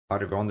Are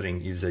you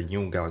wondering if the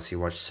new Galaxy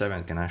Watch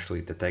 7 can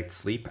actually detect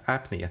sleep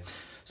apnea?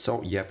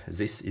 So yep,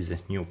 this is a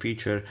new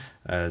feature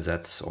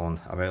that's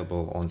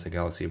available on the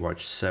Galaxy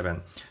Watch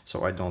 7.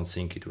 So I don't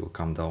think it will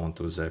come down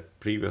to the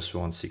previous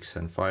one, 6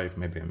 and 5.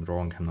 Maybe I'm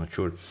wrong, I'm not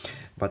sure.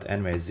 But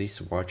anyway, this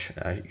watch,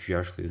 if you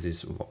actually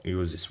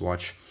use this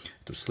watch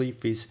to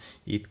sleep with,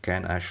 it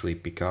can actually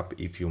pick up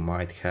if you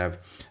might have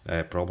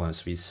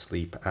problems with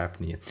sleep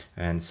apnea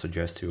and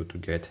suggest you to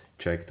get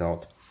checked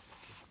out.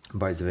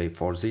 By the way,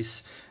 for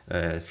this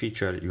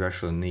feature you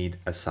actually need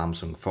a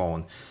Samsung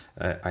phone.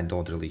 I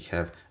don't really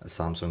have a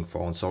Samsung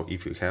phone, so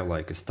if you have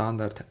like a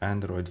standard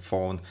Android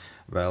phone,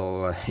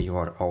 well, you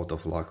are out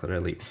of luck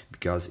really,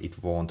 because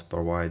it won't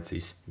provide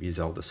this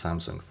without a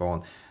Samsung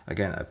phone.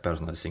 Again, I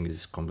personally think this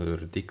is completely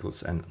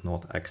ridiculous and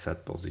not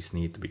acceptable. This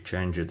needs to be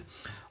changed.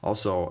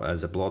 Also,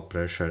 the blood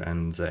pressure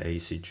and the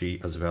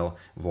ECG as well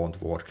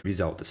won't work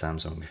without the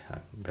Samsung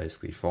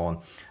basically phone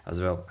as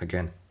well.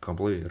 Again,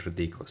 completely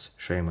ridiculous.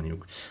 Shame on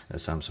you,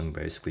 Samsung,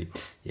 basically.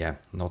 Yeah,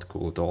 not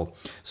cool at all.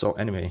 So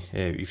anyway,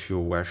 if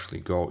you actually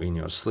go in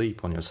your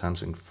sleep on your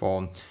Samsung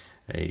phone,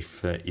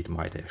 if it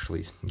might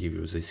actually give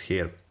you this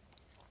here.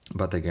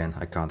 But again,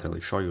 I can't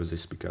really show you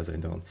this because I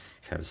don't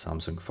have a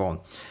Samsung phone.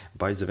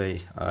 By the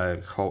way,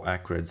 how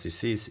accurate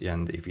this is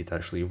and if it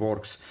actually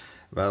works,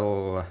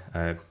 well,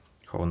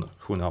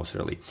 who knows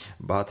really.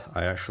 But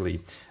I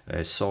actually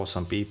saw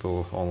some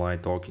people online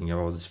talking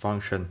about this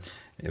function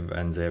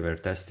when they were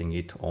testing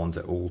it on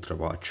the Ultra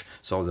Watch.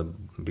 So the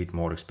bit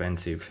more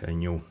expensive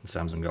new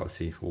Samsung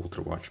Galaxy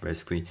Ultra Watch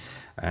basically.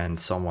 And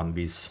someone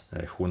with,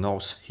 who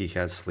knows he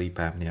has sleep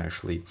apnea,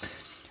 actually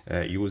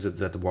used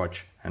that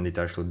watch, and it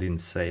actually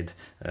didn't say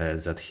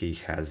that he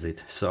has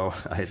it. So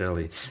I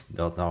really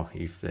don't know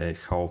if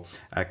how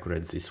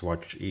accurate this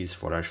watch is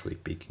for actually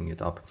picking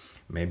it up.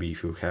 Maybe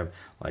if you have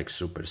like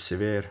super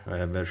severe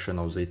version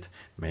of it,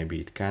 maybe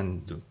it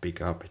can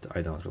pick up it,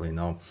 I don't really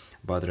know.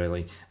 But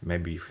really,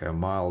 maybe if you have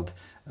mild,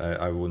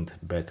 I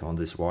wouldn't bet on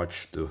this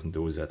watch to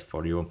do that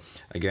for you.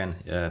 Again,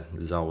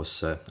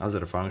 those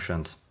other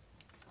functions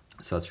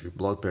such as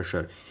blood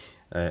pressure,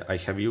 I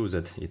have used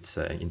it. It's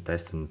in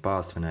test in the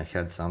past when I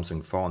had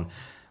Samsung phone.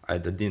 I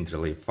didn't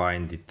really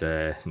find it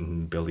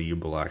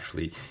believable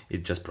actually.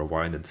 It just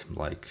provided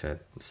like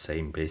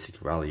same basic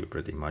value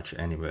pretty much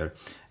anywhere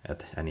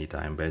at any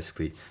time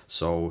basically.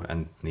 So,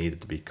 and needed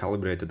to be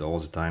calibrated all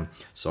the time.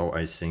 So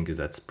I think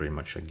that's pretty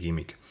much a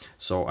gimmick.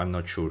 So I'm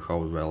not sure how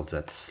well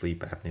that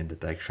sleep apnea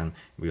detection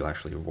will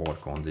actually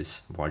work on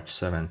this Watch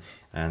 7,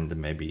 and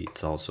maybe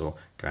it's also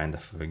kind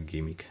of a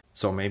gimmick.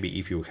 So maybe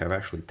if you have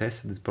actually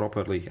tested it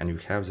properly and you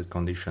have that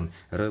condition,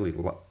 really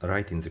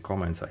write in the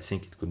comments. I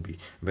think it could be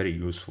very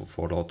useful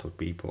for a lot of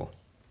people.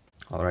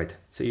 Alright,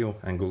 see you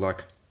and good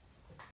luck.